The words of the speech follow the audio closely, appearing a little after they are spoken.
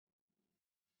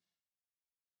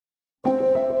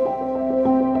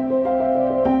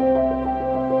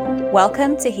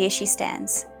Welcome to Here She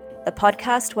Stands, the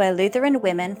podcast where Lutheran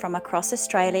women from across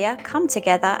Australia come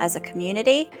together as a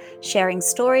community, sharing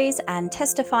stories and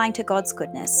testifying to God's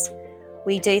goodness.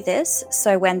 We do this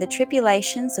so when the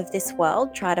tribulations of this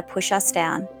world try to push us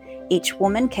down, each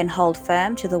woman can hold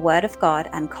firm to the Word of God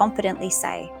and confidently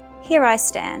say, "Here I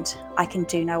stand, I can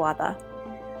do no other."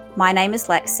 My name is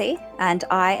Lexi, and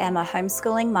I am a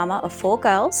homeschooling mama of 4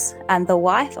 girls and the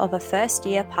wife of a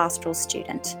first-year pastoral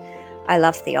student. I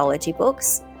love theology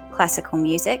books, classical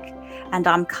music, and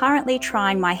I'm currently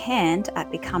trying my hand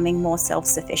at becoming more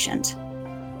self-sufficient.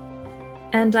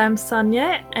 And I'm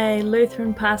Sonia, a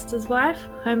Lutheran pastor's wife,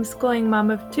 homeschooling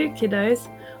mum of 2 kiddos,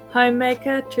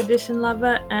 homemaker, tradition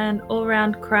lover, and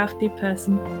all-round crafty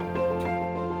person.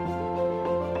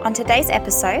 On today's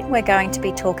episode, we're going to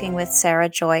be talking with Sarah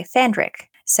Joy Fandrick.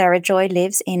 Sarah Joy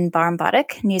lives in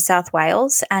Burrumbuttock, New South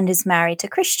Wales, and is married to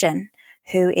Christian,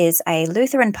 who is a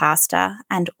Lutheran pastor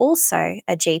and also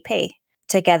a GP.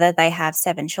 Together, they have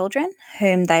 7 children,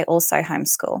 whom they also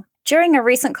homeschool. During a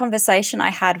recent conversation I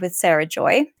had with Sarah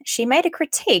Joy, she made a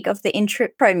critique of the intro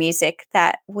music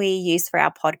that we use for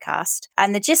our podcast.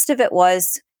 And the gist of it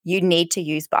was, you need to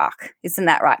use Bach. Isn't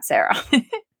that right, Sarah?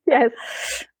 Yes.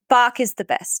 Bach is the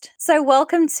best. So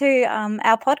welcome to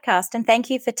our podcast, and thank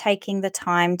you for taking the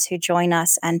time to join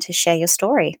us and to share your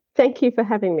story. Thank you for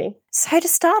having me. So to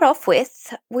start off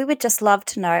with, we would just love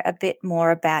to know a bit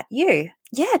more about you.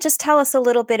 Yeah, just tell us a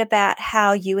little bit about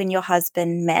how you and your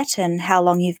husband met and how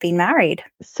long you've been married.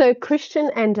 So Christian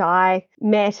and I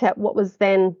met at what was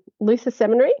then Luther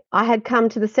Seminary. I had come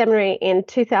to the seminary in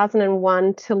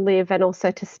 2001 to live and also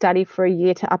to study for a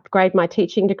year to upgrade my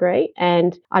teaching degree.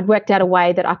 And I'd worked out a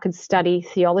way that I could study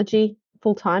theology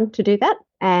full-time to do that.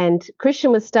 And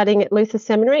Christian was studying at Luther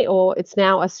Seminary, or it's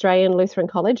now Australian Lutheran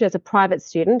College, as a private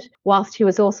student, whilst he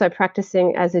was also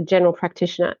practicing as a general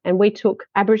practitioner. And we took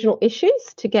Aboriginal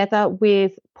issues together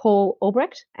with Paul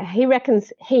Albrecht. He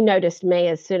reckons he noticed me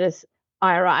as soon as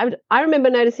I arrived. I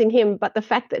remember noticing him, but the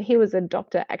fact that he was a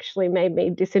doctor actually made me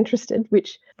disinterested,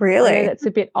 which Really? I know that's a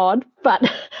bit odd, but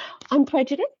I'm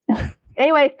prejudiced.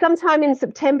 Anyway, sometime in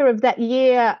September of that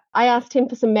year, I asked him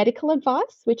for some medical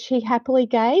advice, which he happily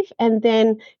gave. And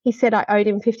then he said I owed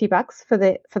him $50 for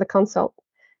the consult.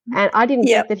 And I didn't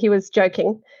think that he was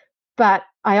joking, but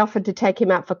I offered to take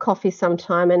him out for coffee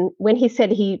sometime. And when he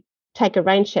said he'd take a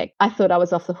rain check, I thought I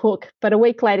was off the hook. But a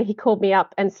week later, he called me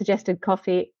up and suggested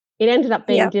coffee. It ended up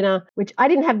being dinner, which I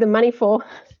didn't have the money for.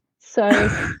 So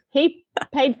he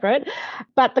paid for it.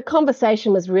 But the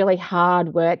conversation was really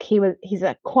hard work. He's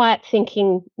a quiet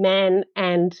thinking man,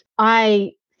 and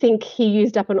I think he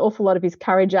used up an awful lot of his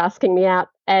courage asking me out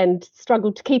and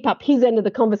struggled to keep up his end of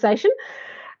the conversation.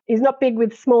 He's not big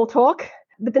with small talk.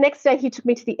 But the next day he took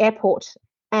me to the airport,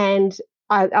 and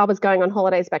I was going on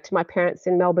holidays back to my parents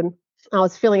in Melbourne. I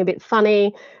was feeling a bit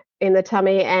funny in the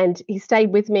tummy, and he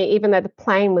stayed with me even though the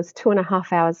plane was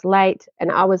 2.5 hours late.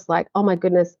 And I was like, oh my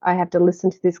goodness, I have to listen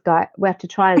to this guy. We have to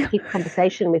try and keep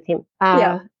conversation with him.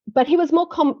 But he was more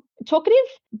talkative.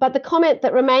 But the comment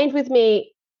that remained with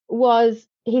me was,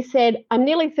 he said, I'm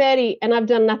nearly 30 and I've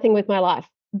done nothing with my life.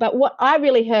 But what I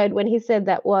really heard when he said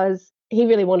that was he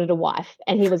really wanted a wife,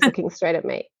 and he was looking straight at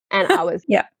me, and I was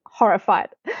horrified.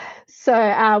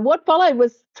 So what followed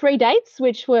was 3 dates,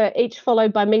 which were each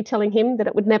followed by me telling him that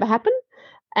it would never happen,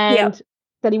 and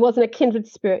that he wasn't a kindred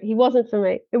spirit. He wasn't for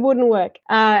me. It wouldn't work.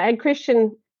 And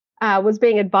Christian was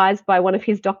being advised by one of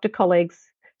his doctor colleagues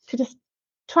to just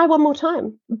try one more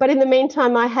time. But in the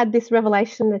meantime, I had this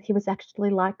revelation that he was actually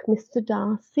like Mr.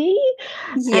 Darcy.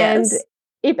 Yes. And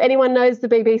if anyone knows the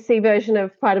BBC version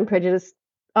of Pride and Prejudice,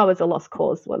 I was a lost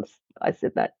cause once I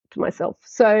said that to myself.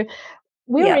 So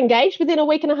we were engaged within a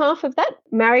week and a half of that,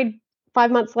 married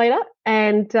 5 months later,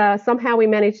 and somehow we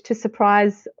managed to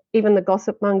surprise even the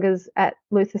gossip mongers at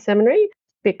Luther Seminary,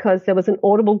 because there was an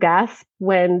audible gasp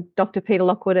when Dr. Peter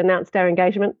Lockwood announced our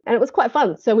engagement, and it was quite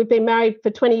fun. So we've been married for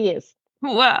 20 years.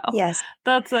 Wow. Yes.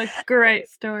 That's a great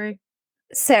story.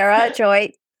 Sarah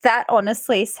Joy, that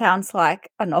honestly sounds like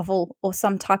a novel or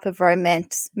some type of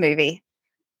romance movie.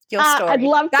 Your story. I'd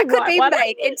love to that could write be one.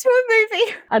 made into a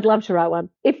movie. I'd love to write one.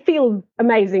 It feels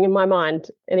amazing in my mind.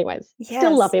 Anyways,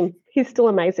 Still love him. He's still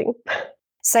amazing.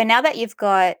 So now that you've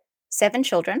got 7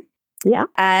 children,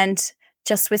 and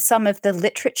just with some of the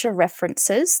literature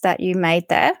references that you made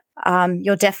there,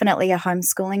 you're definitely a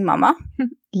homeschooling mama.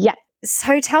 Yeah.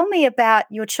 So tell me about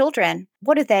your children.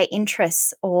 What are their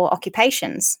interests or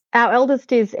occupations? Our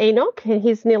eldest is Enoch, and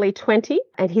he's nearly 20,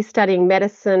 and he's studying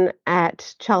medicine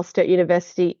at Charles Sturt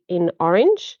University in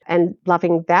Orange and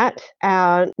loving that.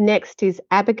 Our next is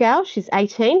Abigail. She's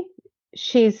 18.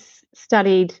 She's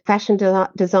studied fashion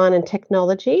design and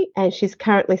technology, and she's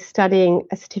currently studying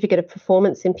a certificate of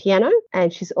performance in piano,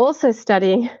 and she's also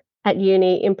studying at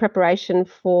uni in preparation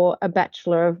for a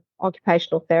Bachelor of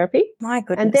Occupational Therapy. My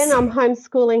goodness. And then I'm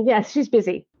homeschooling. Yes, she's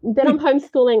busy. Then I'm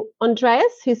homeschooling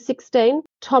Andreas, who's 16,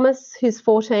 Thomas, who's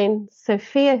 14,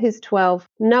 Sophia, who's 12,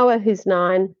 Noah, who's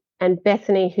 9, and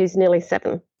Bethany, who's nearly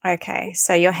 7. Okay,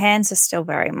 so your hands are still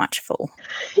very much full.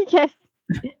 Yes,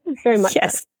 very much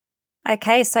Yes. so.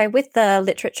 Okay, so with the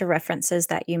literature references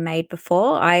that you made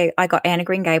before, I got Anne of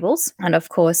Green Gables and, of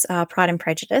course, Pride and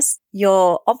Prejudice.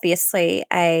 You're obviously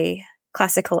a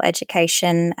classical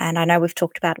education, and I know we've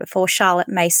talked about it before, Charlotte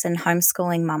Mason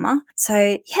homeschooling mama.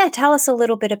 So, yeah, tell us a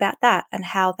little bit about that and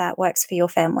how that works for your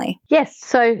family. Yes,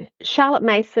 so Charlotte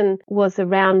Mason was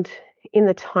around in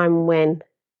the time when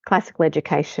classical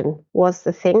education was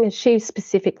the thing. She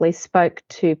specifically spoke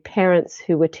to parents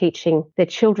who were teaching their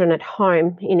children at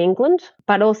home in England,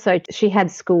 but also she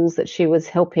had schools that she was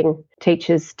helping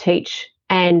teachers teach.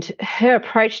 And her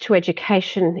approach to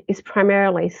education is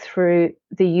primarily through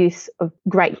the use of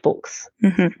great books,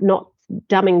 not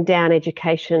dumbing down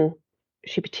education.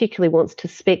 She particularly wants to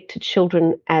speak to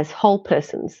children as whole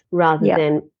persons rather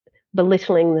than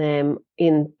belittling them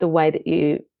in the way that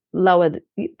you lower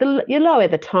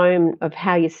the tone of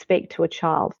how you speak to a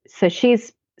child. So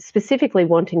she's specifically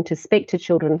wanting to speak to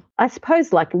children, I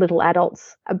suppose, like little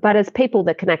adults, but as people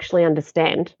that can actually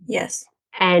understand. Yes.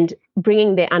 And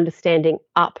bringing their understanding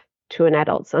up to an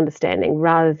adult's understanding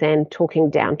rather than talking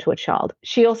down to a child.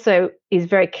 She also is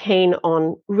very keen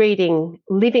on reading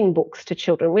living books to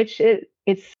children, which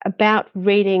it's about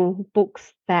reading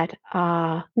books that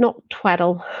are not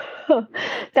twaddle.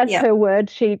 That's her word.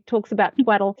 She talks about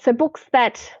twaddle. So books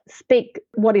that speak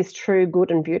what is true,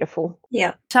 good and beautiful.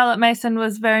 Yeah. Charlotte Mason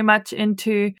was very much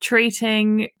into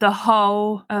treating the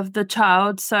whole of the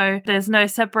child. So there's no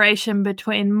separation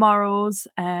between morals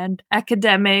and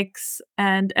academics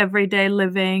and everyday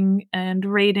living and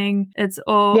reading. It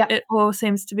all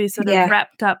seems to be sort of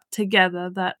wrapped up together,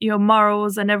 that your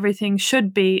morals and everything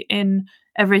should be in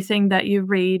everything that you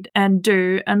read and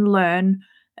do and learn,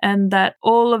 and that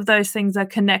all of those things are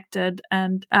connected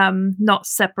and not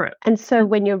separate. And so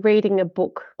when you're reading a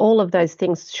book, all of those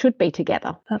things should be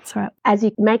together. That's right. As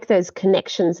you make those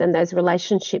connections and those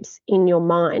relationships in your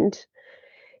mind,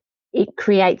 it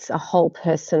creates a whole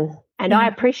person. And I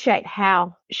appreciate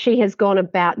how she has gone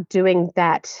about doing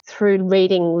that through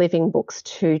reading living books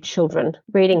to children,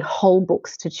 reading whole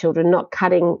books to children, not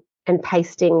cutting and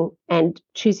pasting and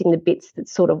choosing the bits that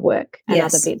sort of work and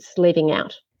other bits leaving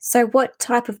out. So what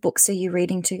type of books are you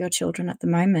reading to your children at the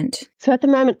moment? So at the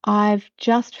moment, I've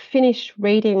just finished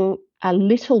reading a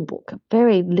little book, a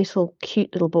very little,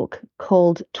 cute little book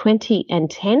called 20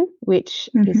 and 10, which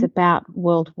is about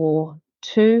World War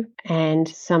II and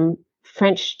some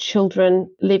French children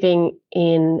living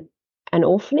in an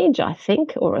orphanage, I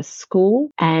think, or a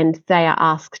school, and they are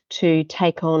asked to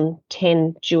take on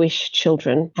 10 Jewish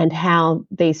children, and how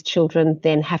these children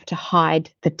then have to hide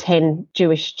the 10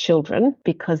 Jewish children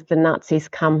because the Nazis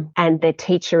come and their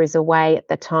teacher is away at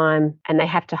the time and they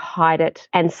have to hide it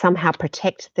and somehow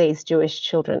protect these Jewish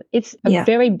children. It's a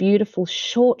very beautiful,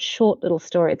 short little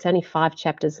story. It's only 5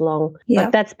 chapters long,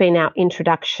 but that's been our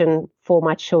introduction for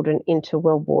my children into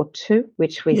World War II,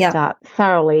 which we start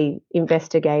thoroughly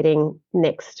investigating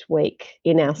next week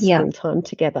in our spring time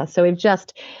together. So we've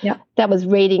just, that was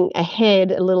reading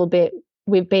ahead a little bit.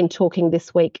 We've been talking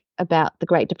this week about the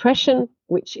Great Depression,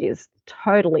 which is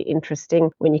totally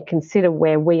interesting when you consider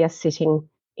where we are sitting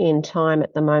in time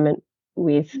at the moment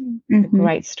with the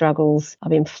great struggles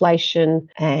of inflation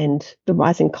and the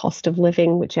rising cost of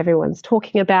living, which everyone's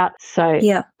talking about. So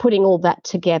putting all that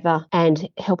together and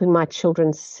helping my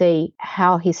children see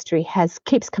how history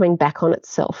keeps coming back on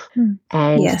itself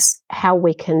and how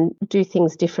we can do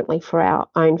things differently for our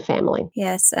own family.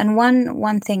 Yes, and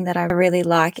one thing that I really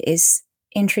like is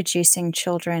introducing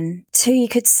children to, you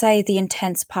could say, the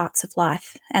intense parts of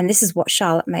life. And this is what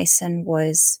Charlotte Mason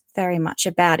was very much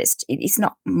about. It's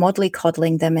not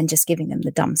coddling them and just giving them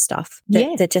the dumb stuff.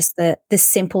 Just the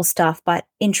simple stuff, but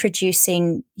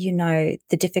introducing, the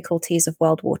difficulties of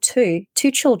World War II to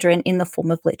children in the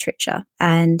form of literature.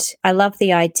 And I love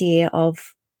the idea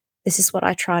of, this is what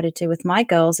I try to do with my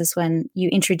girls, is when you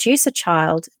introduce a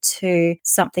child to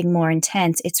something more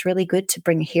intense, it's really good to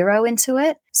bring a hero into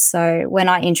it. So when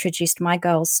I introduced my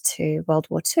girls to World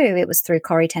War II, it was through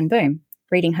Corrie ten Boom,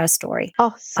 reading her story.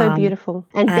 Oh, so beautiful.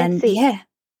 And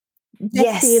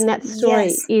Betsy, in that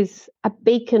story is a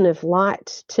beacon of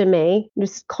light to me,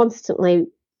 just constantly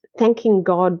thanking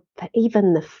God for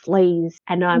even the fleas.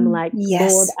 And I'm like,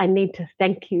 yes. Lord, I need to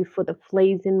thank you for the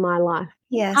fleas in my life.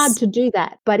 Yes. Hard to do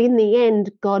that. But in the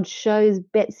end, God shows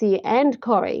Betsy and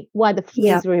Corey why the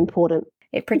fleas were important.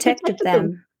 It protected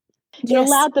them. It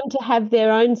allowed them to have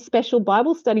their own special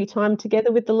Bible study time together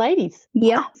with the ladies.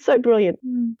 Yeah. So brilliant.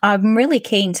 I'm really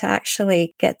keen to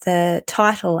actually get the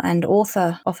title and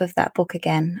author off of that book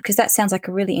again, because that sounds like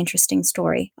a really interesting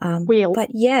story.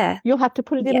 But yeah. You'll have to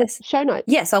put it in the show notes.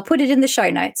 Yes, I'll put it in the show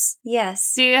notes.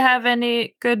 Yes. Do you have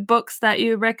any good books that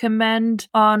you recommend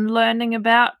on learning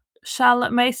about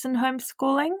Charlotte Mason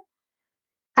homeschooling?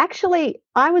 Actually,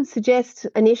 I would suggest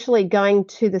initially going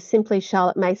to the Simply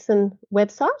Charlotte Mason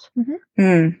website.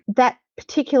 That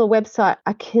particular website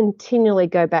I continually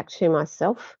go back to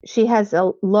myself. She has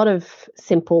a lot of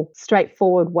simple,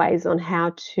 straightforward ways on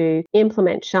how to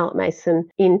implement Charlotte Mason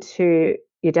into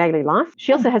your daily life.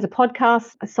 She also has a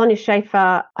podcast. Sonia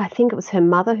Schaefer, I think it was her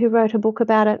mother who wrote a book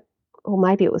about it. Or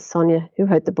maybe it was Sonia who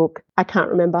wrote the book. I can't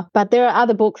remember. But there are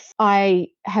other books I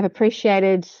have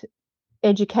appreciated.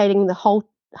 Educating the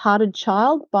Wholehearted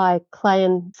Child by Clay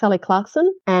and Sally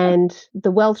Clarkson, and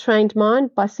The Well-Trained Mind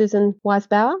by Susan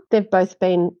Weisbauer. They've both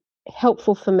been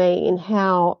helpful for me in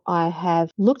how I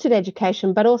have looked at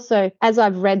education, but also as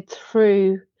I've read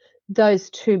through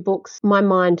those two books, my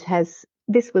mind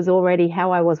this was already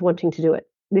how I was wanting to do it.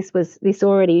 This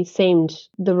already seemed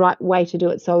the right way to do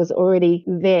it. So I was already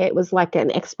there. It was like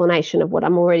an explanation of what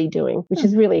I'm already doing, which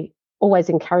is really always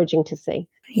encouraging to see.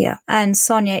 Yeah. And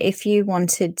Sonia, if you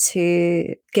wanted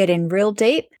to get in real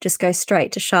deep, just go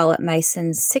straight to Charlotte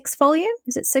Mason's 6th volume.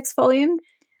 Is it 6th volume?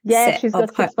 Yeah, she's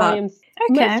got 6 volumes.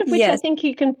 Okay. Most of which I think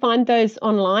you can find those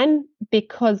online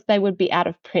because they would be out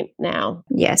of print now.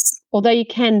 Yes. Although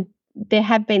there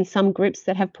have been some groups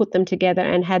that have put them together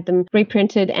and had them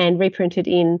reprinted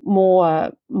in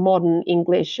more modern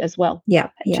English as well. Yeah.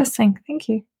 Interesting. Thank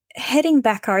you. Heading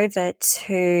back over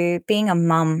to being a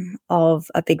mum of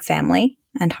a big family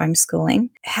and homeschooling,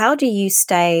 how do you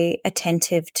stay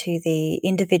attentive to the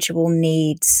individual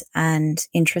needs and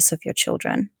interests of your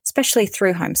children, especially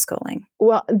through homeschooling?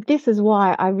 Well, this is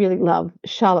why I really love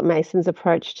Charlotte Mason's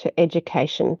approach to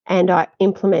education, and I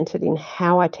implement it in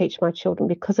how I teach my children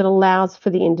because it allows for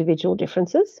the individual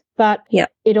differences, but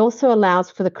it also allows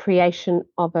for the creation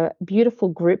of a beautiful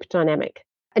group dynamic.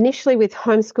 Initially with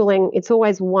homeschooling, it's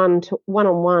always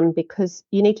one-on-one because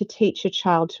you need to teach your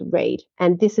child to read.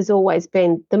 And this has always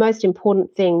been the most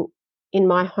important thing in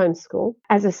my homeschool.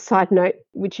 As a side note,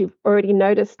 which you've already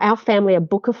noticed, our family are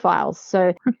bookophiles.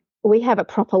 So we have a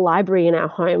proper library in our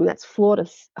home that's floor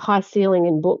to high ceiling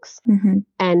in books.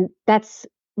 And that's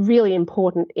really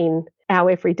important in our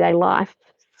everyday life.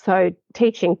 So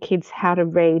teaching kids how to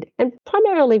read, and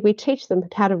primarily we teach them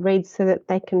how to read so that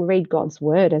they can read God's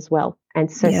word as well.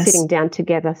 And so sitting down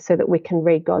together so that we can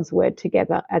read God's word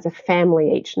together as a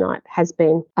family each night has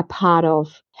been a part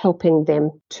of helping them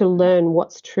to learn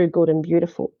what's true, good and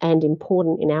beautiful and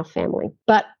important in our family.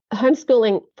 But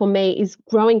homeschooling for me is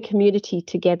growing community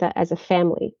together as a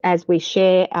family as we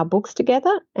share our books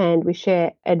together and we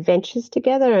share adventures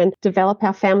together and develop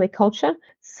our family culture.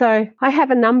 So I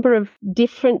have a number of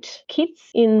different kids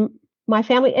in my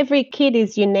family. Every kid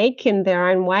is unique in their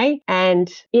own way.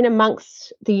 And in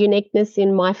amongst the uniqueness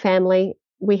in my family,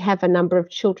 we have a number of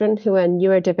children who are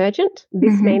neurodivergent.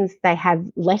 This means they have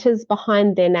letters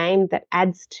behind their name that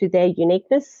adds to their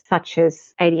uniqueness, such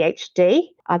as ADHD,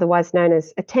 otherwise known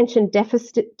as attention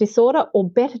deficit disorder, or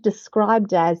better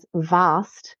described as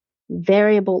VAST,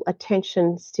 variable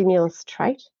attention stimulus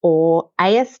trait, or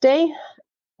ASD,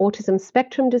 autism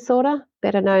spectrum disorder,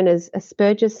 better known as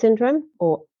Asperger's syndrome,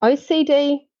 or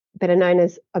OCD, better known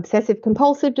as obsessive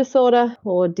compulsive disorder,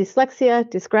 or dyslexia,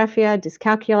 dysgraphia,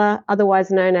 dyscalculia,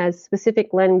 otherwise known as specific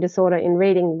learning disorder in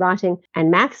reading, writing, and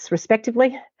maths,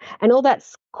 respectively. And all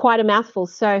that's quite a mouthful.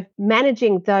 So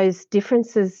managing those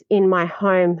differences in my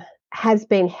home has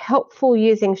been helpful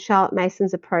using Charlotte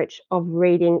Mason's approach of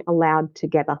reading aloud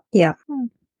together. Yeah.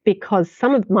 Because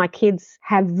some of my kids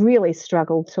have really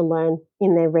struggled to learn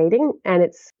in their reading, and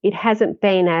it hasn't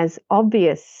been as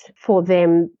obvious for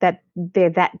them that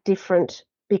they're that different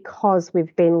because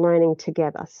we've been learning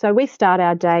together. So we start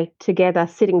our day together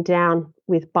sitting down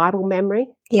with Bible memory,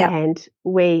 and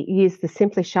we use the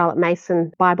Simply Charlotte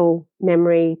Mason Bible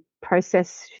memory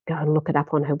process. Go and look it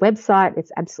up on her website.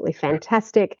 It's absolutely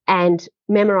fantastic. And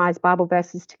memorize Bible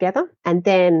verses together, and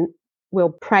then we'll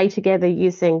pray together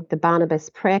using the Barnabas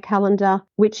prayer calendar,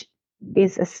 which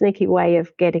is a sneaky way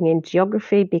of getting in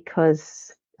geography,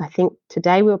 because I think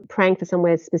today we were praying for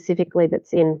somewhere specifically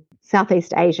that's in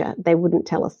Southeast Asia. They wouldn't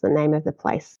tell us the name of the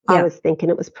place. I was thinking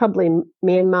it was probably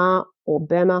Myanmar or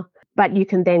Burma. But you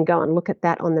can then go and look at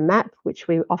that on the map, which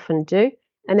we often do.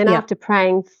 And then after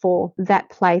praying for that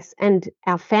place and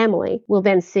our family, we'll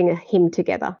then sing a hymn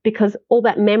together, because all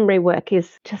that memory work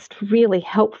is just really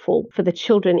helpful for the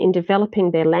children in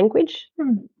developing their language.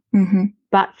 Mm-hmm.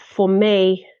 But for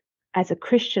me, as a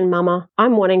Christian mama,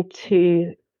 I'm wanting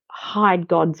to hide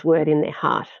God's word in their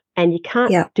heart. And you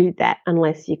can't do that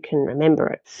unless you can remember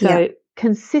it. So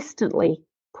consistently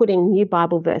putting new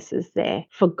Bible verses there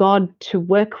for God to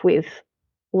work with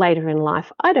later in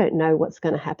life. I don't know what's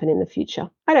going to happen in the future.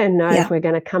 I don't know if we're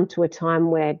going to come to a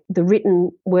time where the written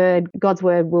word, God's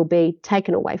word, will be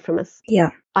taken away from us. Yeah.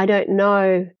 I don't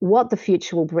know what the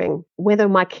future will bring, whether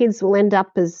my kids will end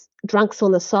up as drunks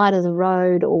on the side of the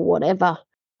road or whatever.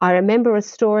 I remember a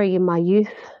story in my youth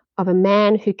of a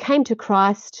man who came to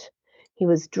Christ. He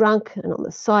was drunk and on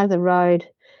the side of the road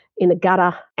in a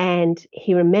gutter, and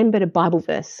he remembered a Bible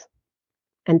verse.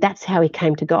 And that's how he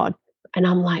came to God. And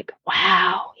I'm like,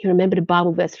 wow, he remembered a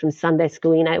Bible verse from Sunday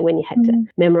school, you know, when you had to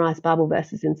memorize Bible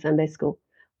verses in Sunday school.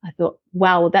 I thought,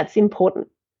 wow, well, that's important.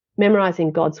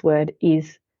 Memorizing God's word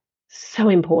is so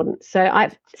important. So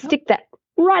I stick that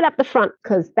right up the front,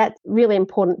 because that's really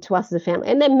important to us as a family.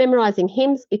 And then memorizing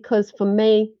hymns, because for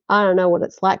me, I don't know what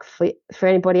it's like for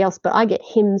anybody else, but I get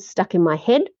hymns stuck in my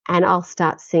head and I'll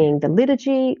start singing the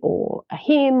liturgy or a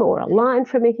hymn or a line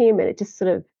from a hymn, and it just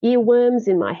sort of earworms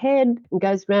in my head and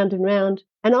goes round and round.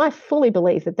 And I fully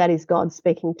believe that is God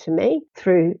speaking to me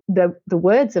through the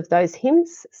words of those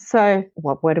hymns. So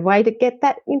what better way to get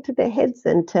that into their heads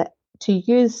than to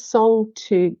use song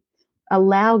to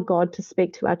allow God to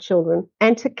speak to our children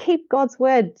and to keep God's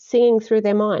word singing through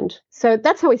their mind. So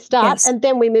that's how we start. Yes. And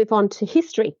then we move on to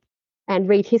history and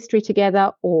read history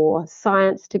together or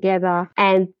science together.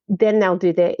 And then they'll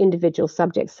do their individual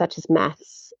subjects such as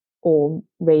maths or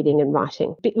reading and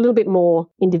writing. A little bit more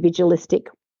individualistic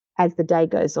as the day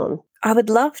goes on. I would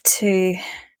love to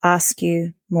ask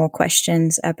you more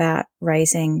questions about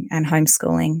raising and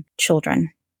homeschooling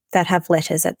children that have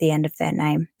letters at the end of their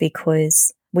name,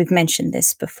 because we've mentioned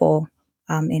this before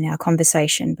in our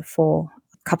conversation before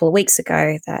a couple of weeks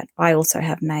ago, that I also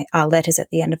have letters at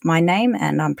the end of my name,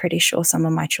 and I'm pretty sure some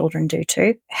of my children do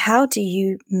too. How do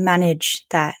you manage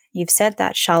that? You've said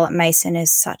that Charlotte Mason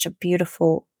is such a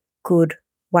beautiful, good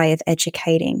way of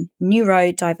educating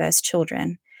neurodiverse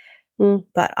children.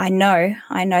 But I know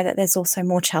that there's also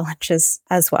more challenges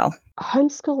as well.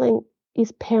 Homeschooling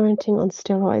is parenting on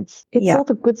steroids. It's all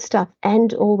the good stuff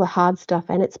and all the hard stuff,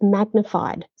 and it's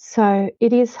magnified. So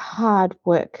it is hard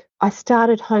work. I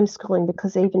started homeschooling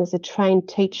because even as a trained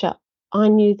teacher, I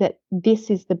knew that this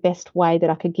is the best way that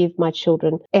I could give my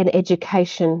children an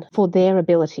education for their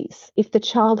abilities. If the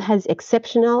child has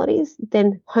exceptionalities,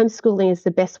 then homeschooling is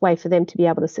the best way for them to be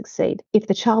able to succeed. If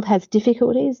the child has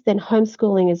difficulties, then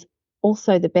homeschooling is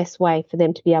also the best way for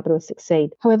them to be able to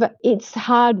succeed. However, it's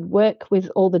hard work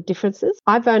with all the differences.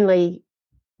 I've only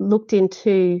looked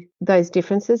into those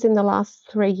differences in the last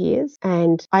 3 years,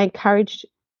 and I encourage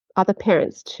other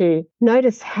parents to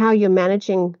notice how you're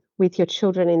managing with your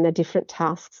children in the different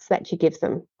tasks that you give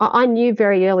them. I knew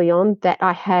very early on that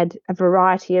I had a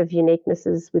variety of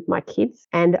uniquenesses with my kids,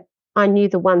 and I knew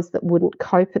the ones that wouldn't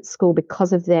cope at school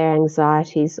because of their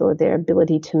anxieties or their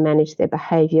ability to manage their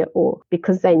behaviour, or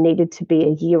because they needed to be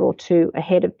a year or two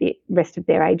ahead of the rest of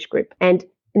their age group. And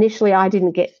initially I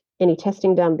didn't get any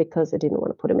testing done because I didn't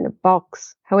want to put them in a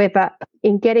box. However,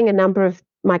 in getting a number of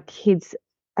my kids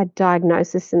a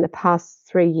diagnosis in the past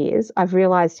 3 years, I've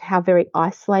realised how very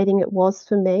isolating it was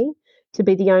for me to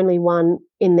be the only one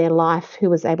in their life who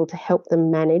was able to help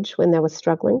them manage when they were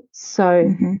struggling.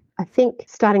 So I think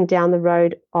starting down the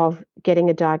road of getting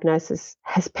a diagnosis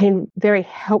has been very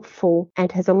helpful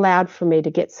and has allowed for me to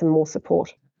get some more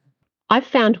support. I've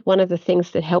found one of the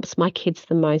things that helps my kids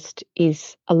the most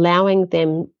is allowing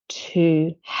them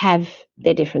to have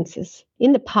their differences.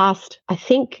 In the past, I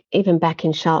think even back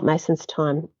in Charlotte Mason's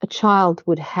time, a child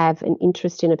would have an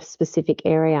interest in a specific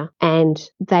area and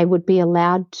they would be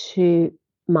allowed to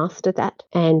master that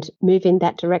and move in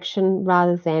that direction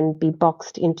rather than be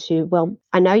boxed into, well,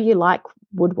 I know you like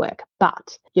woodwork,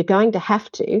 but you're going to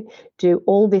have to do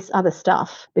all this other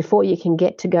stuff before you can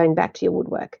get to going back to your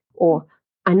woodwork. Or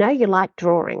I know you like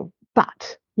drawing,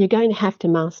 but you're going to have to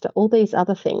master all these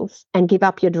other things and give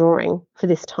up your drawing for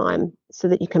this time so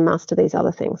that you can master these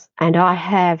other things. And I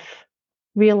have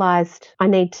realised I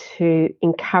need to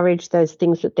encourage those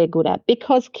things that they're good at,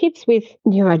 because kids with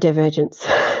neurodivergence,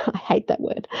 I hate that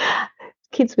word,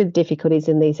 kids with difficulties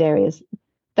in these areas,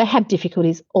 they have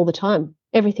difficulties all the time.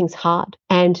 Everything's hard.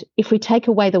 And if we take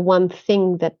away the one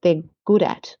thing that they're good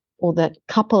at, or the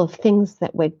couple of things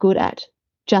that we're good at,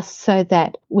 just so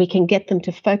that we can get them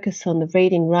to focus on the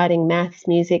reading, writing, maths,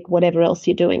 music, whatever else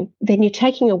you're doing, then you're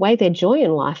taking away their joy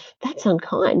in life. That's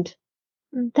unkind.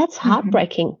 That's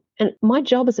heartbreaking. And my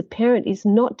job as a parent is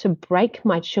not to break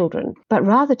my children, but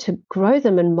rather to grow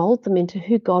them and mold them into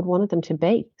who God wanted them to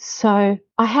be. So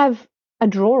I have a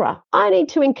drawer. I need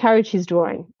to encourage his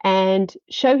drawing and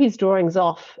show his drawings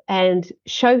off and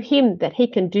show him that he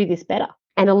can do this better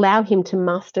and allow him to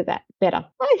master that better.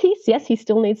 Yes, he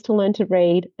still needs to learn to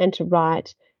read and to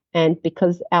write. And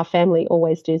because our family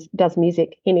always does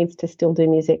music, he needs to still do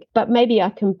music. But maybe I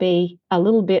can be a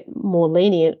little bit more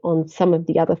lenient on some of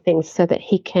the other things so that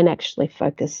he can actually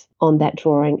focus on that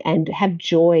drawing and have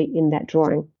joy in that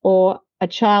drawing. Or a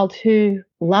child who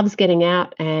loves getting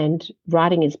out and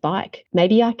riding his bike.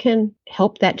 Maybe I can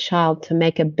help that child to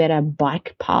make a better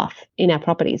bike path in our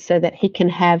property so that he can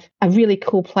have a really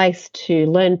cool place to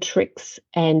learn tricks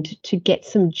and to get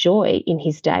some joy in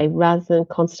his day rather than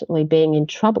constantly being in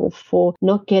trouble for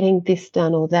not getting this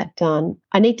done or that done.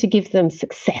 I need to give them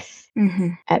success,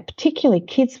 particularly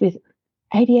kids with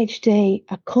ADHD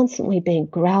are constantly being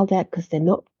growled at because they're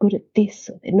not good at this,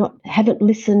 or haven't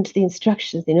listened to the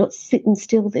instructions, they're not sitting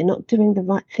still, they're not doing the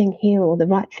right thing here or the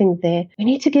right thing there. We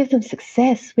need to give them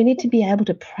success. We need to be able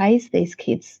to praise these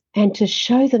kids and to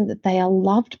show them that they are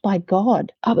loved by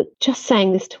God. I was just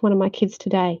saying this to one of my kids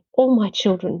today. All my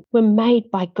children were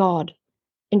made by God.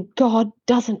 And God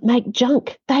doesn't make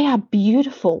junk. They are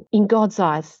beautiful in God's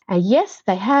eyes. And yes,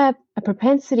 they have a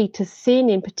propensity to sin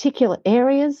in particular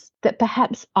areas that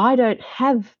perhaps I don't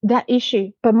have that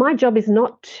issue. But my job is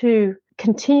not to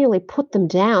continually put them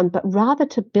down, but rather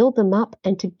to build them up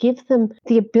and to give them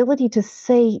the ability to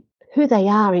see who they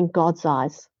are in God's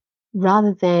eyes,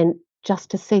 rather than just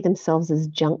to see themselves as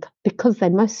junk, because they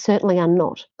most certainly are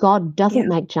not. God doesn't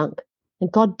make junk,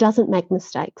 and God doesn't make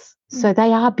mistakes. So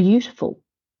they are beautiful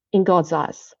in God's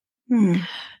eyes.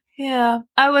 Yeah,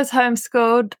 I was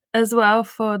homeschooled as well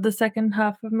for the second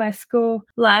half of my school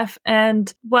life.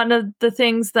 And one of the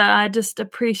things that I just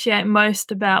appreciate most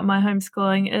about my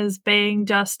homeschooling is being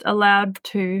just allowed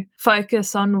to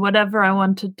focus on whatever I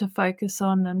wanted to focus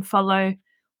on and follow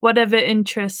whatever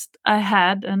interest I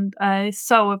had. And I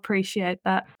so appreciate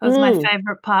that. It was my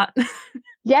favorite part.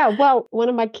 Yeah, well, one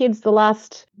of my kids the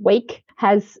last week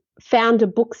has found a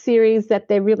book series that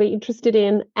they're really interested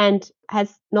in and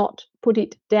has not put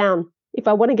it down. If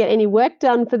I want to get any work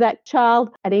done for that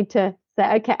child, I need to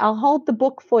say, okay, I'll hold the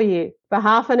book for you for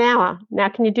half an hour. Now,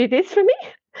 can you do this for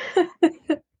me?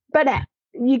 But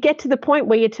you get to the point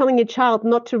where you're telling your child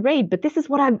not to read, but this is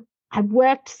what I've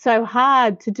worked so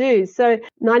hard to do. So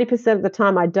 90% of the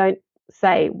time I don't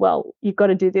say, well, you've got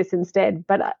to do this instead.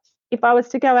 But if I was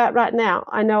to go out right now,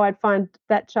 I know I'd find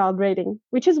that child reading,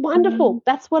 which is wonderful.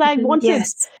 That's what I wanted.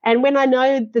 Yes. And when I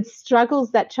know the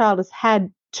struggles that child has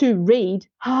had to read,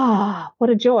 what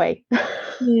a joy.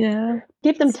 Yeah.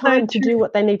 Give them time to do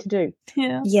what they need to do.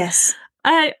 Yeah. Yes.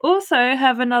 I also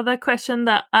have another question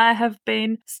that I have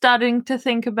been starting to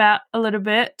think about a little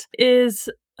bit is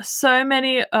so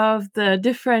many of the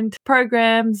different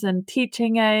programs and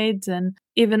teaching aids and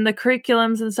even the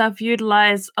curriculums and stuff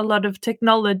utilize a lot of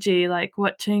technology, like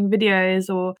watching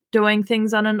videos or doing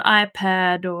things on an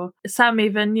iPad, or some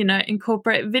even,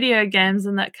 incorporate video games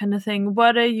and that kind of thing.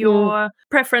 What are your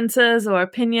preferences or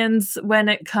opinions when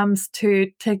it comes to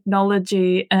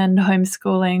technology and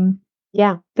homeschooling?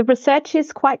 Yeah, the research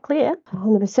is quite clear,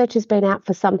 and the research has been out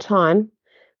for some time,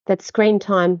 that screen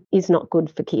time is not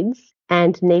good for kids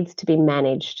and needs to be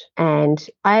managed. And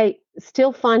I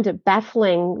still find it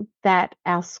baffling that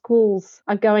our schools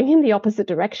are going in the opposite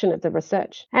direction of the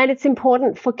research. And it's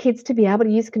important for kids to be able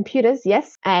to use computers,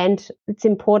 yes, and it's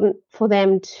important for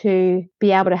them to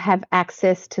be able to have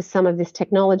access to some of this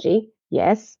technology,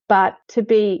 yes, but to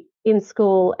be in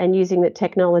school and using the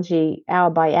technology hour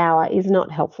by hour is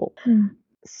not helpful.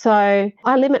 So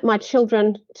I limit my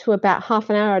children to about half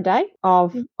an hour a day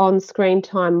of on-screen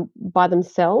time by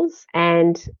themselves,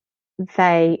 and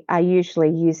they are usually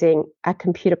using a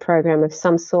computer program of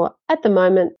some sort. At the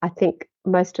moment, I think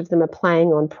most of them are playing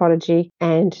on Prodigy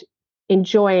and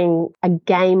enjoying a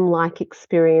game-like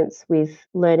experience with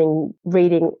learning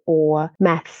reading or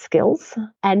math skills.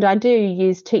 And I do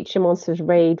use Teacher Monsters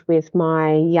Read with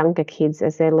my younger kids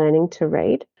as they're learning to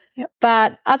read. Yep.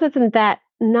 But other than that,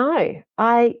 no,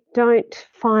 I don't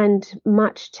find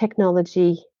much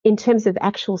technology in terms of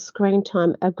actual screen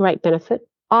time a great benefit.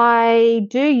 I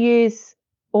do use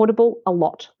Audible a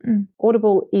lot.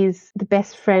 Audible is the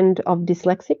best friend of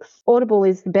dyslexics. Audible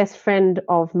is the best friend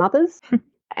of mothers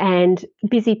and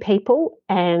busy people,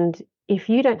 and if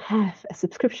you don't have a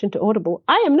subscription to Audible,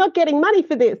 I am not getting money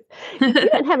for this. If you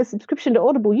don't have a subscription to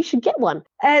Audible, you should get one.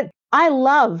 And I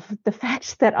love the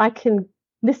fact that I can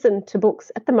listen to books.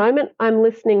 At the moment, I'm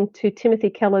listening to Timothy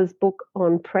Keller's book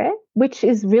on prayer, which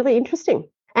is really interesting.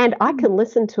 And I can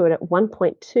listen to it at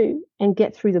 1.2 and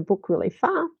get through the book really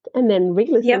fast and then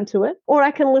re-listen to it. Or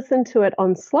I can listen to it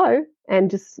on slow and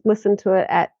just listen to it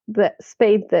at the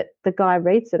speed that the guy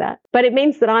reads it at. But it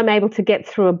means that I'm able to get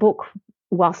through a book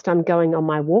whilst I'm going on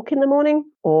my walk in the morning,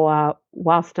 or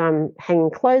whilst I'm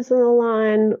hanging clothes on the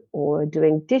line or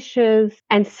doing dishes.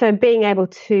 And so being able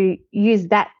to use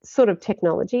that sort of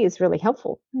technology is really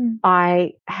helpful.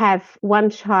 I have one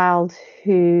child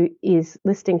who is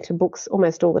listening to books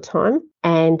almost all the time,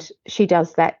 and she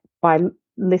does that by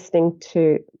listening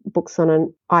to books on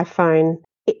an iPhone.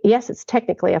 Yes, it's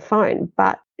technically a phone,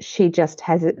 but she just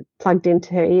has it plugged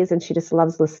into her ears and she just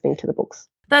loves listening to the books.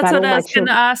 That's what I was going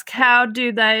to ask. How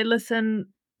do they listen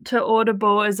to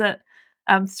Audible? Is it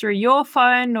through your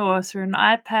phone or through an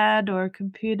iPad or a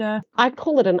computer? I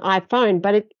call it an iPhone,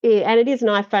 but it is an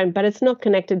iPhone, but it's not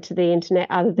connected to the internet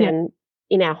other than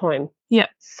in our home. Yeah.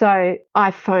 So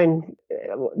iPhone,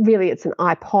 really, it's an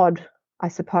iPod, I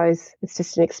suppose. It's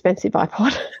just an expensive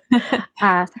iPod.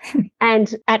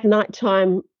 And at night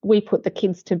time, we put the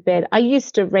kids to bed. I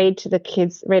used to read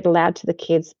aloud to the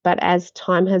kids, but as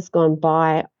time has gone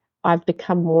by, I've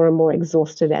become more and more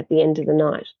exhausted at the end of the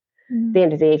night, the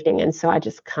end of the evening. And so I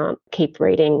just can't keep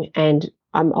reading. And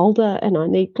I'm older and I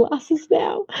need glasses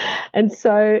now. And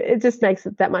so it just makes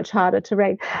it that much harder to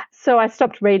read. So I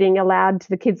stopped reading aloud to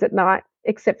the kids at night,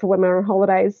 except for when we're on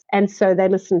holidays. And so they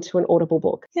listen to an Audible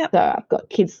book. Yep. So I've got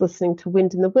kids listening to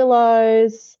Wind in the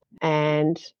Willows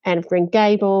and Anne of Green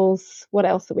Gables. What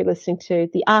else are we listening to?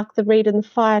 The Ark, the Reed and the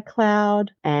Fire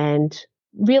Cloud. And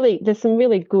really, there's some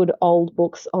really good old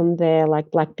books on there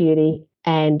like Black Beauty.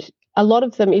 And a lot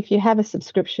of them, if you have a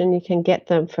subscription, you can get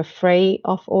them for free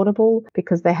off Audible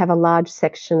because they have a large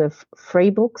section of free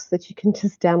books that you can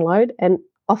just download. And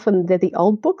often they're the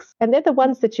old books and they're the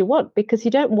ones that you want because you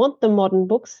don't want the modern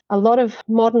books. A lot of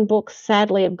modern books,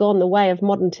 sadly, have gone the way of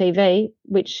modern TV,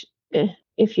 which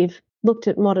if you've looked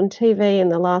at modern TV in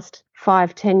the last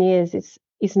 5-10 years,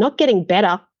 it's not getting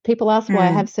better. People ask why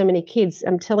I have so many kids.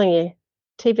 I'm telling you,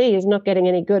 TV is not getting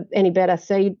any better.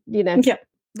 So, you know. Yeah.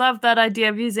 Love that idea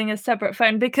of using a separate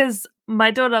phone because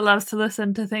my daughter loves to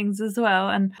listen to things as well.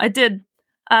 And I did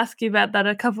ask you about that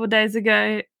a couple of days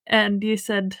ago and you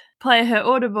said play her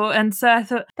Audible. And so I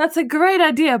thought that's a great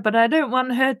idea, but I don't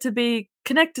want her to be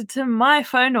connected to my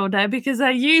phone all day because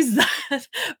I use that.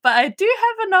 But I do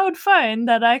have an old phone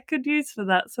that I could use for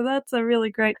that. So that's a really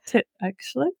great tip,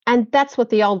 actually. And that's what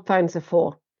the old phones are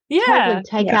for. Yeah.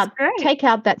 Totally take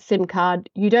out that SIM card.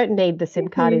 You don't need the SIM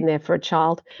card in there for a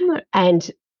child. No. And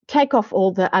take off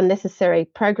all the unnecessary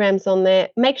programs on there.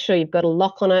 Make sure you've got a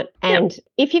lock on it. And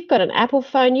if you've got an Apple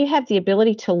phone, you have the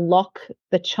ability to lock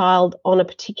the child on a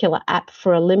particular app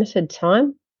for a limited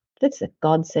time. That's a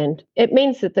godsend. It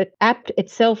means that the app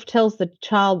itself tells the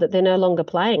child that they're no longer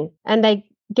playing and they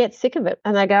get sick of it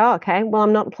and they go, oh, okay, well,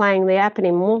 I'm not playing the app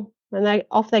anymore. And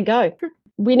off they go.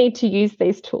 We need to use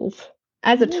these tools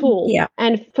as a tool. Yeah.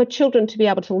 And for children to be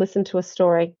able to listen to a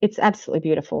story, it's absolutely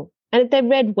beautiful. And they're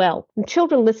read well. And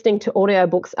children listening to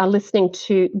audiobooks are listening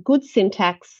to good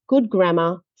syntax, good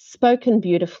grammar, spoken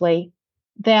beautifully.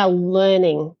 They are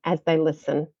learning as they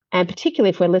listen. And particularly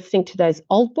if we're listening to those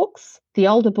old books, the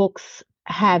older books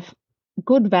have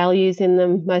good values in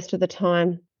them most of the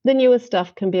time. The newer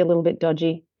stuff can be a little bit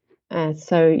dodgy.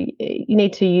 So you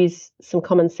need to use some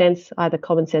common sense, either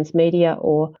Common Sense Media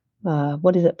or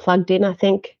Plugged In, I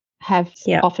think.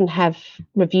 Often have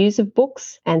reviews of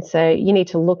books. And so you need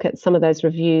to look at some of those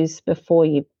reviews before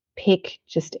you pick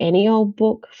just any old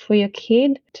book for your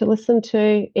kid to listen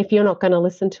to if you're not going to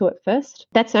listen to it first.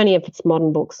 That's only if it's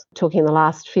modern books, talking the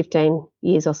last 15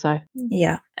 years or so.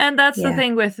 Yeah. And that's the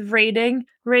thing with reading.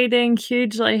 Reading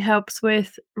hugely helps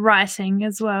with writing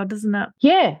as well, doesn't it?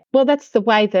 Yeah. Well, that's the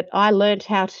way that I learned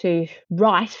how to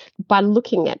write, by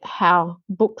looking at how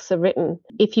books are written.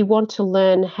 If you want to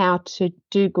learn how to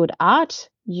do good art,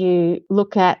 you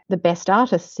look at the best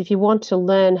artists. If you want to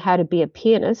learn how to be a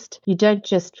pianist, you don't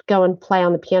just go and play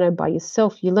on the piano by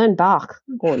yourself. You learn Bach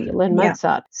or you learn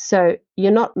Mozart. So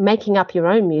you're not making up your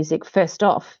own music first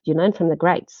off. You learn from the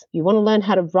greats. You want to learn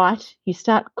how to write, you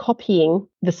start copying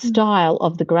the style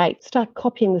of the greats. Start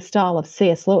copying the style of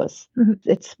C.S. Lewis.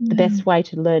 It's the best way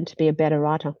to learn to be a better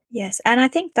writer. Yes, and I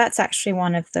think that's actually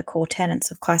one of the core tenets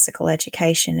of classical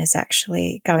education, is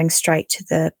actually going straight to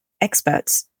the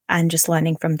experts and just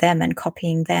learning from them and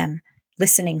copying them,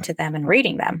 listening to them and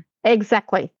reading them.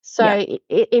 Exactly. So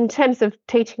in terms of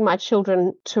teaching my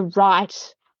children to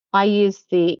write, I use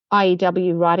the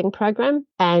IEW writing program,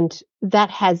 and that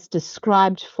has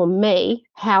described for me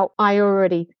how I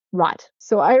already write.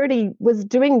 So I already was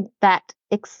doing that,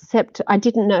 except I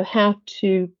didn't know how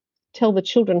to tell the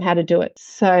children how to do it.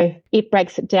 So it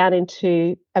breaks it down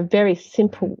into a very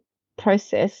simple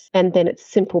process, and then it's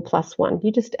simple plus one.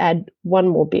 You just add one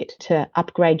more bit to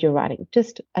upgrade your writing.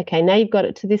 Okay, now you've got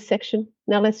it to this section.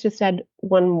 Now let's just add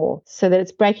one more, so that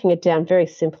it's breaking it down very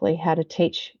simply how to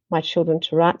teach my children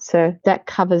to write. So that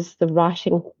covers the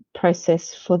writing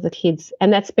process for the kids,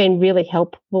 and that's been really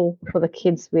helpful for the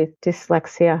kids with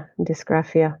dyslexia and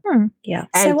dysgraphia. Yeah.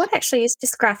 And so what actually is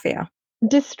dysgraphia?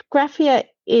 Dysgraphia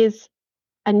is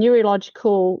a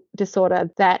neurological disorder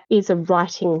that is a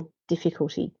writing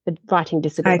difficulty, a writing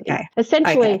disability. Okay.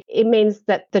 Essentially, it means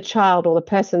that the child or the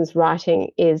person's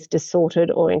writing is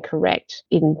distorted or incorrect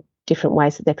in different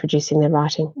ways that they're producing their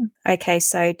writing. Okay,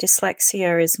 so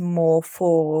dyslexia is more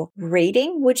for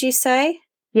reading, would you say?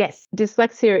 Yes,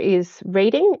 dyslexia is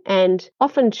reading, and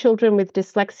often children with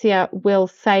dyslexia will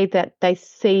say that they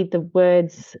see the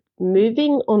words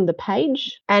moving on the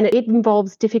page, and it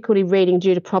involves difficulty reading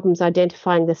due to problems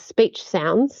identifying the speech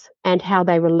sounds and how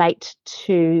they relate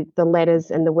to the letters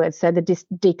and the words, so the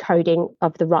decoding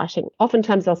of the writing.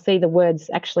 Oftentimes I'll see the words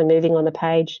actually moving on the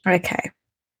page. Okay.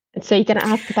 And so you're going to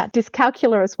ask about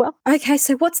dyscalculia as well? Okay,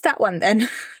 so what's that one then?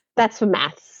 That's for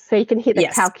maths. So you can hear the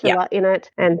calcula in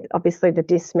it, and obviously the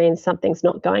dys means something's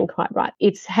not going quite right.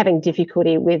 It's having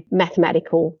difficulty with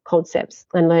mathematical concepts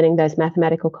and learning those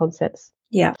mathematical concepts.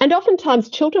 Yeah. And oftentimes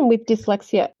children with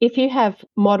dyslexia, if you have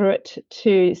moderate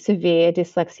to severe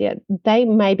dyslexia, they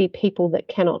may be people that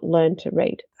cannot learn to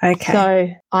read. Okay. So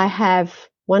I have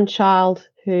one child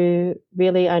who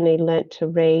really only learnt to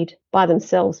read by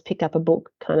themselves, pick up a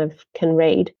book, kind of can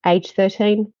read, age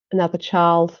 13. Another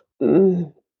child,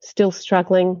 still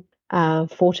struggling,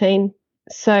 14.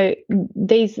 So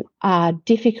these are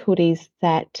difficulties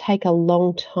that take a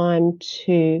long time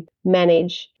to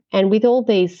manage. And with all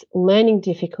these learning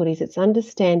difficulties, it's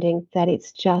understanding that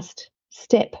it's just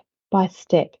step by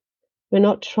step. We're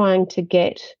not trying to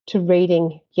get to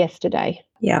reading yesterday.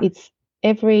 Yeah. It's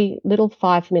every little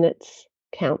 5 minutes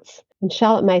counts. And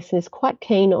Charlotte Mason is quite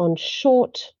keen on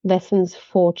short lessons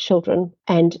for children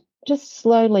and just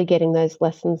slowly getting those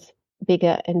lessons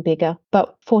bigger and bigger.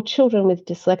 But for children with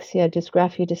dyslexia,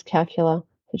 dysgraphia, dyscalculia,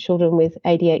 for children with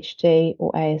ADHD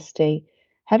or ASD,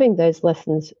 having those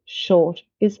lessons short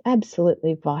is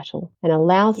absolutely vital and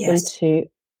allows them to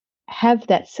have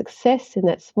that success in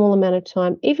that small amount of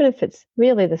time, even if it's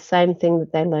really the same thing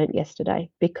that they learnt yesterday.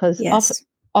 Because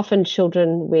often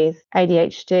children with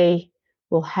ADHD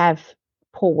will have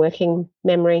poor working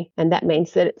memory, and that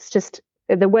means that it's just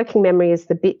the working memory is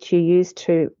the bit you use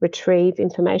to retrieve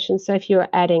information. So if you're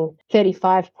adding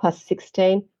 35 plus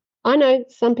 16, I know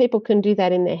some people can do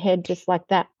that in their head just like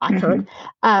that. I can't.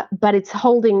 But it's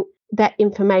holding that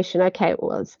information. Okay,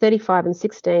 well, it's 35 and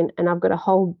 16, and I've got to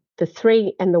hold the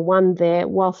 3 and the 1 there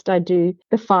whilst I do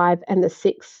the 5 and the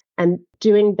 6. And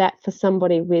doing that for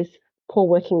somebody with poor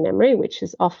working memory, which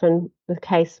is often the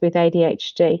case with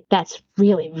ADHD, that's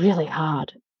really, really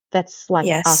hard. That's like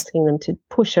asking them to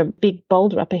push a big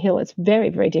boulder up a hill. It's very,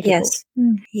 very difficult.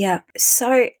 Yes. Yeah.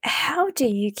 So how do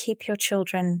you keep your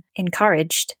children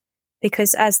encouraged?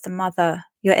 Because as the mother,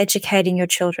 you're educating your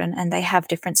children and they have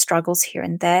different struggles here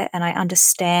and there. And I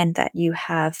understand that you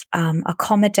have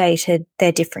accommodated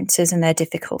their differences and their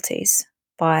difficulties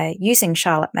by using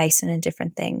Charlotte Mason and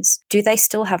different things. Do they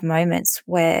still have moments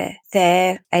where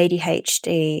their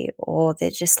ADHD or their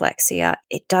dyslexia,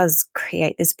 it does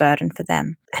create this burden for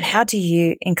them? And how do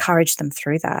you encourage them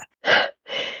through that?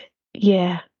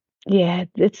 Yeah,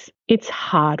 it's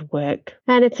hard work.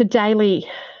 And it's a daily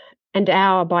and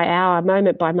hour by hour,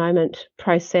 moment by moment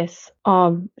process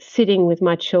of sitting with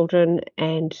my children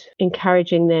and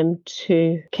encouraging them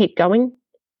to keep going.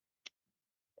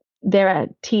 There are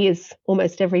tears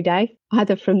almost every day,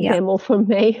 either from them or from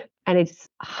me, and it's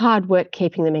hard work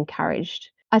keeping them encouraged.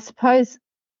 I suppose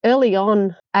early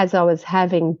on, as I was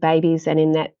having babies and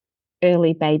in that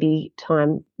early baby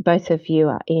time, both of you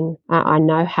are in, I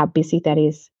know how busy that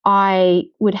is. I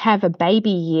would have a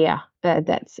baby year.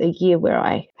 That's a year where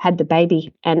I had the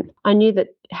baby, and I knew that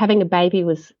having a baby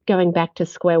was going back to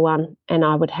square one, and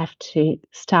I would have to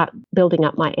start building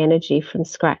up my energy from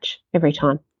scratch every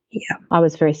time. Yeah. I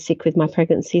was very sick with my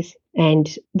pregnancies and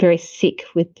very sick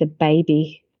with the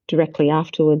baby directly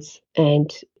afterwards, and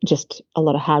just a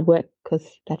lot of hard work because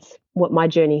that's what my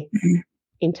journey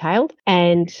entailed.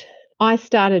 And I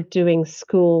started doing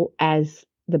school as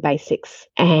the basics.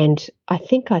 And I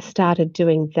think I started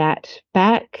doing that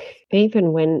back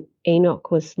even when Enoch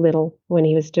was little, when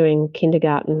he was doing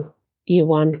kindergarten, year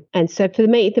 1. And so for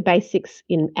me, the basics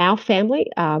in our family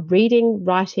are reading,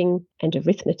 writing, and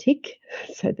arithmetic.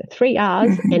 So the 3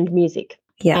 R's and music.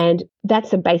 Yeah. And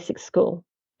that's a basic school.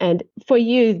 And for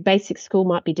you, basic school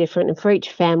might be different. And for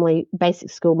each family, basic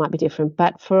school might be different.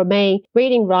 But for me,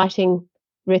 reading, writing,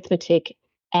 arithmetic,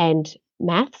 and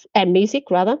maths, and music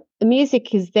rather. The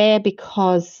music is there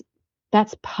because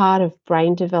that's part of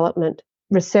brain development.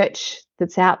 Research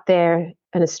that's out there,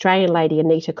 an Australian lady,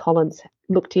 Anita Collins,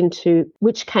 looked into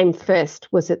which came first.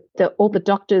 Was it all the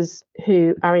doctors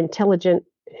who are intelligent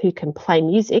who can play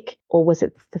music, or was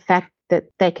it the fact that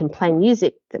they can play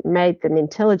music that made them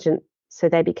intelligent so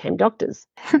they became doctors?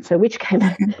 So which came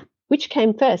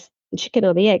first, the chicken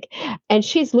or the egg? And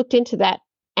she's looked into that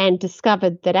and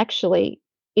discovered that actually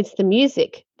it's the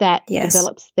music that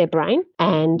develops their brain,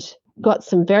 and got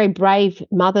some very brave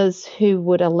mothers who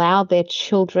would allow their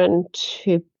children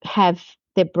to have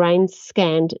their brains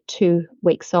scanned 2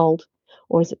 weeks old,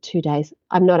 or is it 2 days?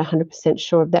 I'm not 100%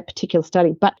 sure of that particular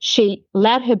study, but she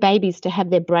allowed her babies to have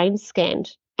their brains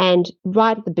scanned. And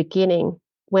right at the beginning,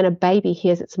 when a baby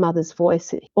hears its mother's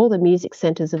voice, all the music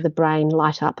centers of the brain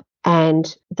light up.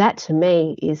 And that to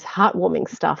me is heartwarming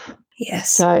stuff.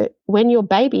 Yes. So when your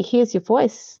baby hears your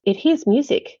voice, it hears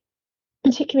music,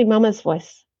 particularly mama's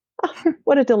voice. Oh,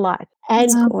 what a delight. And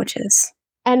it's gorgeous.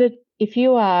 And if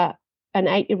you are an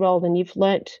 8-year-old and you've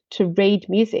learnt to read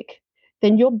music,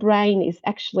 then your brain is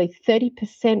actually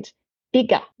 30%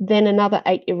 bigger than another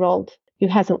 8-year-old who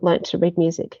hasn't learnt to read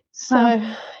music. So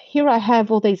here I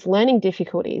have all these learning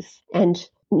difficulties and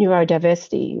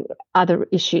neurodiversity, other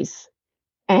issues.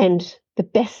 And the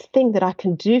best thing that I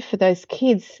can do for those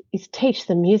kids is teach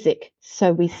them music.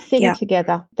 So we sing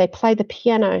together, they play the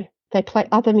piano, they play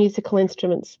other musical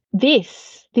instruments.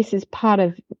 This is part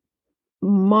of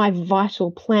my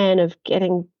vital plan of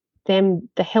getting them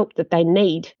the help that they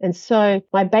need. And so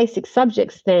my basic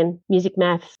subjects then, music,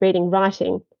 maths, reading,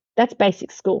 writing, that's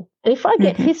basic school. And if I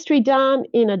get history done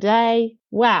in a day,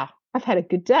 wow, I've had a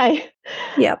good day.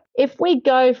 Yep. If we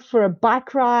go for a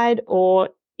bike ride, or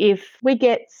if we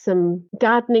get some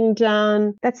gardening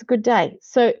done, that's a good day.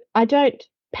 So I don't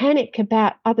panic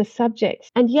about other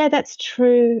subjects. And yeah, that's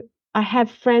true. I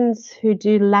have friends who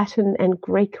do Latin and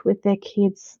Greek with their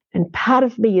kids, and part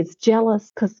of me is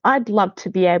jealous because I'd love to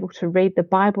be able to read the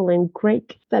Bible in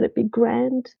Greek. That'd be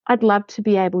grand. I'd love to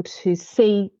be able to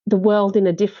see the world in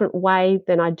a different way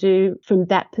than I do from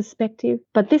that perspective.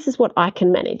 But this is what I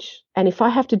can manage. And if I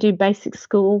have to do basic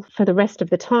school for the rest of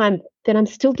the time, then I'm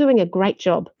still doing a great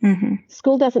job.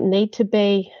 School doesn't need to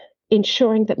be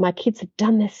ensuring that my kids have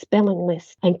done their spelling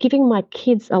list and giving my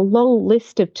kids a long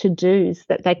list of to-dos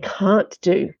that they can't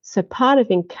do. So part of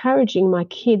encouraging my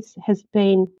kids has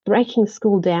been breaking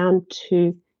school down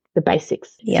to the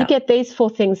basics. If you get these 4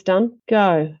 things done,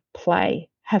 go play,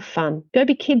 have fun, go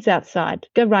be kids outside,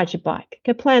 go ride your bike,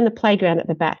 go play on the playground at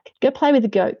the back, go play with the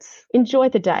goats, enjoy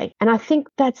the day. And I think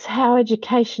that's how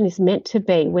education is meant to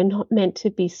be. We're not meant to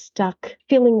be stuck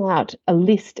filling out a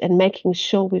list and making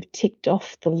sure we've ticked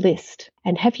off the list.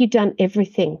 And have you done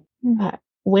everything?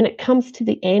 When it comes to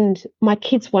the end, my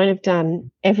kids won't have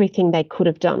done everything they could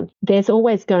have done. There's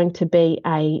always going to be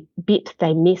a bit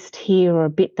they missed here or a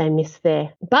bit they missed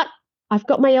there. But I've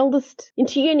got my eldest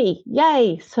into uni,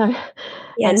 yay. So,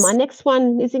 and my next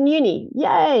one is in uni,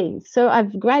 yay. So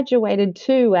I've graduated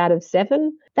 2 out of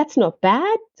 7. That's not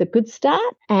bad. It's a good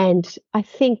start. And I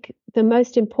think the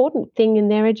most important thing in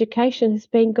their education has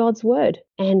been God's word,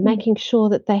 and making sure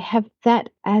that they have that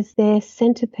as their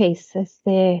centerpiece, as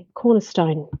their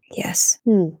cornerstone. Yes.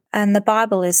 And the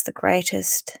Bible is the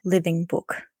greatest living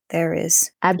book there is.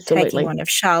 Absolutely. Taking one of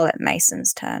Charlotte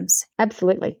Mason's terms.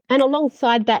 Absolutely. And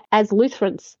alongside that, as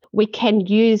Lutherans, we can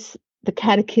use the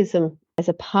catechism as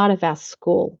a part of our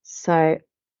school. So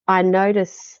I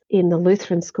notice in the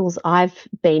Lutheran schools I've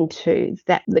been to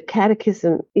that the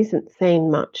catechism isn't seen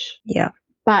much. Yeah.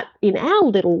 But in our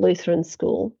little Lutheran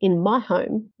school, in my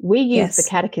home, we use the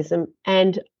catechism,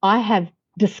 and I have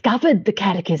discovered the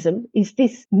catechism is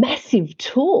this massive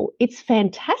tool. It's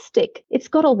fantastic. It's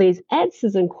got all these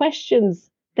answers and questions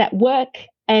that work.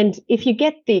 And if you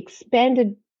get the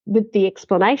expanded with the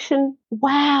explanation,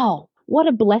 wow, what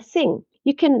a blessing.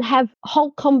 You can have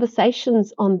whole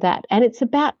conversations on that. And it's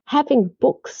about having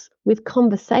books with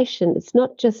conversation. It's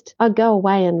not just, I go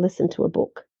away and listen to a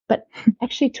book, but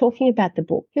actually talking about the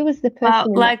book. Who was the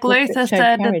person? Like Luther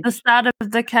said at the start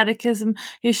of the catechism,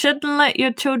 you shouldn't let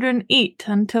your children eat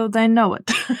until they know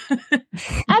it.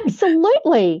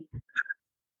 Absolutely.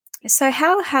 So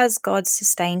how has God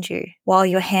sustained you while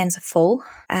your hands are full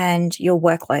and your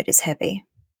workload is heavy?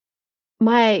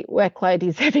 My workload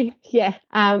is heavy, yeah.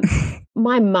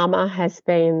 My mama has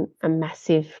been a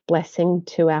massive blessing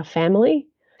to our family.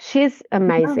 She's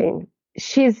amazing.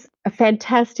 She's a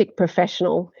fantastic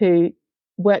professional who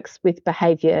works with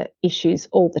behaviour issues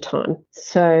all the time.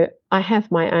 So I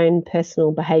have my own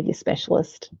personal behaviour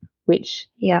specialist, which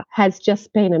has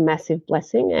just been a massive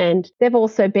blessing. And they've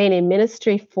also been in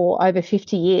ministry for over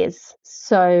 50 years.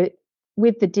 So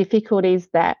with the difficulties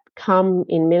that come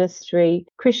in ministry,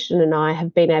 Christian and I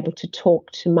have been able to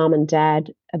talk to mum and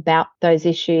dad about those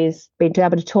issues, been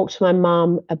able to talk to my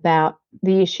mum about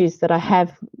the issues that I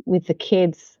have with the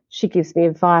kids. She gives me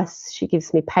advice, she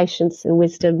gives me patience and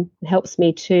wisdom, and helps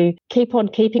me to keep on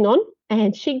keeping on,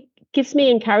 and she gives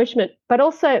me encouragement. But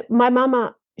also my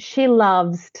mama, she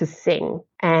loves to sing,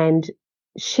 and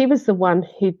she was the one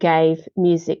who gave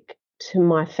music to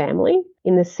my family,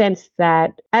 in the sense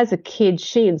that as a kid,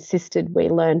 she insisted we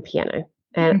learn piano.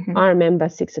 And I remember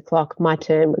 6 o'clock, my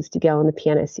turn was to go on the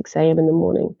piano 6 a.m. in the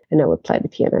morning, and I would play the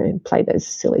piano and play those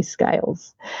silly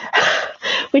scales,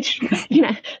 which,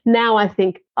 now I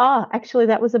think, actually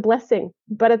that was a blessing.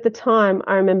 But at the time,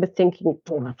 I remember thinking,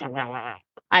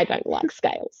 I don't like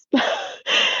scales.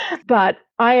 But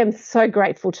I am so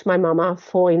grateful to my mama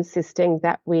for insisting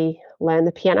that we learn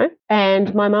the piano.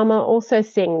 And my mama also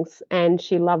sings, and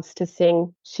she loves to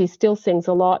sing. She still sings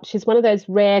a lot. She's one of those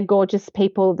rare, gorgeous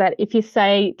people that if you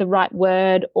say the right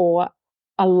word or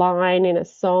a line in a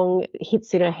song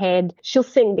hits in her head, she'll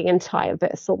sing the entire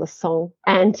verse or the song.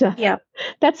 And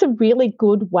that's a really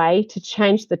good way to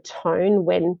change the tone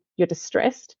when you're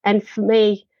distressed. And for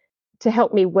me, to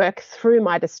help me work through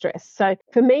my distress. So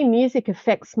for me, music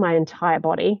affects my entire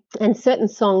body, and certain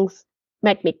songs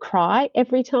make me cry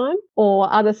every time, or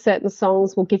other certain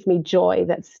songs will give me joy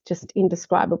that's just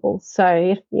indescribable.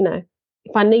 So,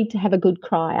 if I need to have a good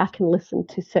cry, I can listen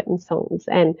to certain songs,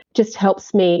 and just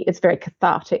helps me. It's very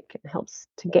cathartic. It helps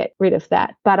to get rid of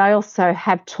that. But I also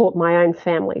have taught my own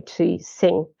family to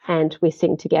sing, and we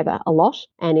sing together a lot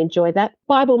and enjoy that.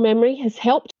 Bible memory has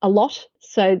helped a lot.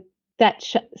 So that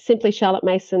Simply Charlotte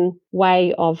Mason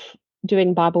way of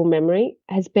doing Bible memory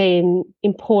has been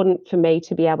important for me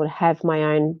to be able to have my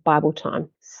own Bible time.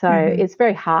 So it's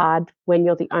very hard when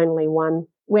you're the only one,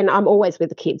 when I'm always with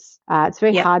the kids. It's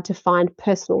very hard to find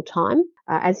personal time,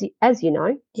 as you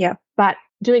know. Yeah. But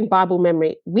doing Bible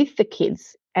memory with the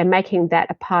kids and making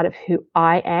that a part of who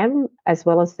I am as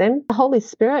well as them, the Holy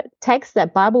Spirit takes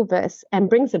that Bible verse and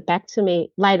brings it back to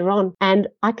me later on. And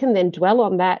I can then dwell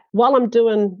on that while I'm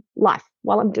doing life,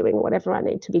 while I'm doing whatever I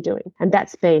need to be doing. And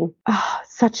that's been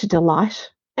such a delight.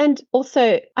 And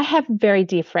also, I have a very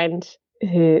dear friend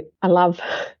who I love,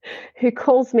 who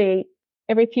calls me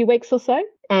every few weeks or so.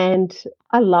 And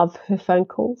I love her phone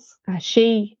calls.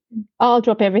 I'll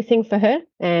drop everything for her,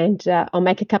 and I'll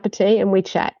make a cup of tea and we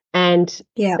chat. And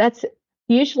that's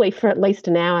usually for at least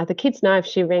an hour. The kids know if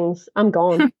she rings, I'm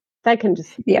gone. They can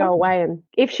just go away. And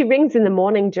if she rings in the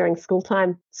morning during school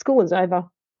time, school is over.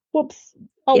 Whoops.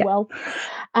 Well.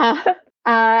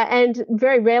 And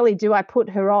very rarely do I put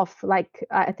her off. Like,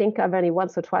 I think I've only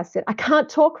once or twice said, I can't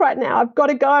talk right now. I've got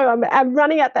to go. I'm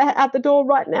running out the door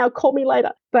right now. Call me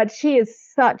later. But she is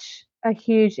such a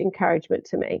huge encouragement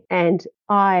to me. And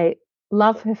I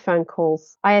love her phone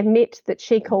calls. I admit that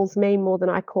she calls me more than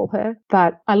I call her,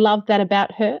 but I love that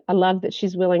about her. I love that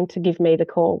she's willing to give me the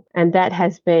call. And that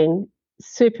has been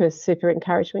super, super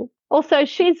encouraging. Also,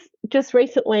 she's just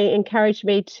recently encouraged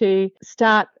me to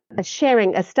start a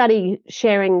study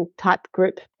sharing type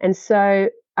group. And so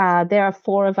there are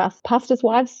 4 of us pastors'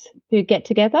 wives who get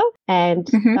together and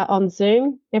on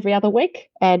Zoom every other week.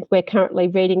 And we're currently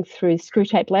reading through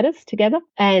Screwtape Letters together.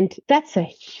 And that's a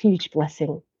huge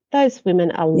blessing. Those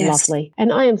women are lovely.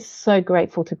 And I am so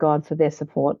grateful to God for their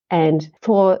support and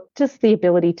for just the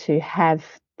ability to have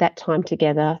that time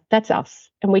together. That's us.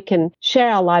 And we can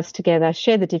share our lives together,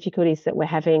 share the difficulties that we're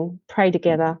having, pray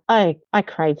together. I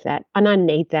crave that and I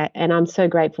need that. And I'm so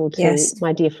grateful to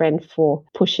my dear friend for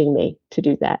pushing me to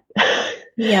do that.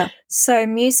 So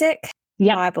music,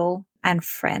 Bible, and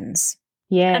friends.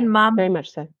 Yeah. And mum. Very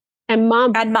much so. And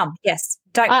mum. And mum, yes.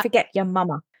 Don't forget your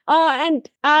mama. Oh, and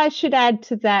I should add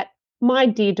to that, my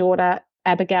dear daughter,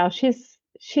 Abigail, she's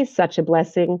such a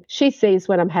blessing. She sees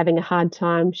when I'm having a hard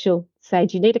time. She'll say,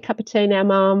 do you need a cup of tea now,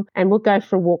 Mum? And we'll go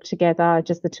for a walk together,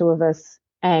 just the 2 of us.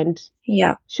 And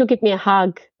she'll give me a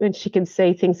hug when she can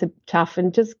see things are tough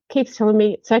and just keeps telling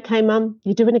me, it's okay, Mum,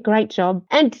 you're doing a great job.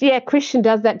 And Christian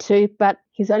does that too, but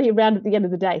he's only around at the end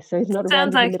of the day, so he's not around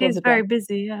in the middle of the day. Sounds like he's very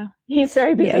busy, He's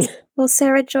very busy. Well,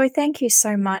 Sarah Joy, thank you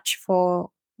so much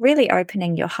for really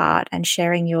opening your heart and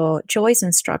sharing your joys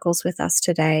and struggles with us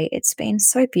today. It's been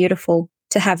so beautiful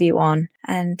to have you on,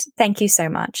 and thank you so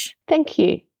much. Thank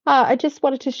you. I just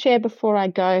wanted to share before I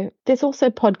go, there's also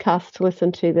podcasts to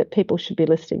listen to that people should be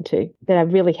listening to that are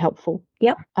really helpful.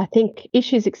 Yep. I think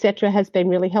Issues, Etc. has been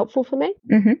really helpful for me.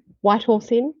 Mm-hmm. White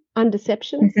Horse Inn,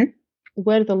 Undeceptions,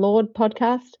 Word of the Lord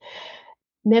podcast.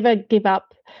 Never give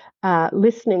up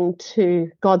listening to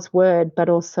God's word, but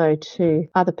also to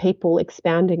other people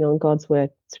expounding on God's word.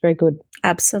 It's very good.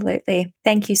 Absolutely.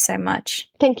 Thank you so much.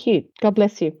 Thank you. God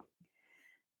bless you.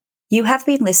 You have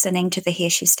been listening to the Here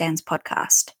She Stands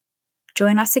podcast.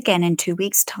 Join us again in 2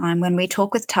 weeks' time when we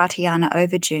talk with Tatiana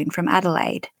Overjune from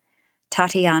Adelaide.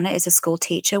 Tatiana is a school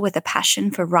teacher with a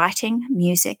passion for writing,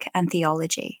 music, and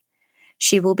theology.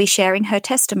 She will be sharing her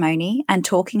testimony and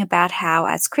talking about how,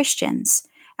 as Christians,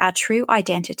 our true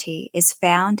identity is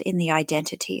found in the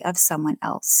identity of someone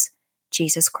else,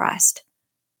 Jesus Christ.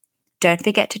 Don't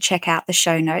forget to check out the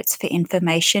show notes for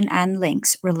information and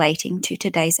links relating to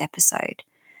today's episode.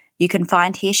 You can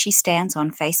find Here She Stands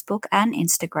on Facebook and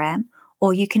Instagram,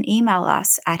 or you can email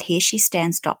us at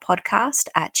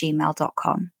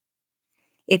hereshestands.podcast@gmail.com.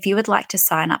 If you would like to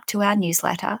sign up to our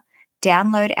newsletter,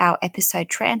 download our episode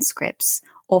transcripts,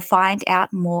 or find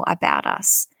out more about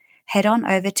us, head on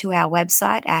over to our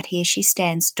website at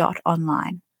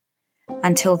hereshestands.online.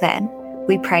 Until then,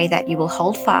 we pray that you will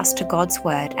hold fast to God's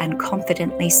word and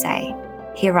confidently say,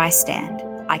 "Here I stand,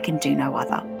 I can do no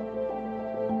other."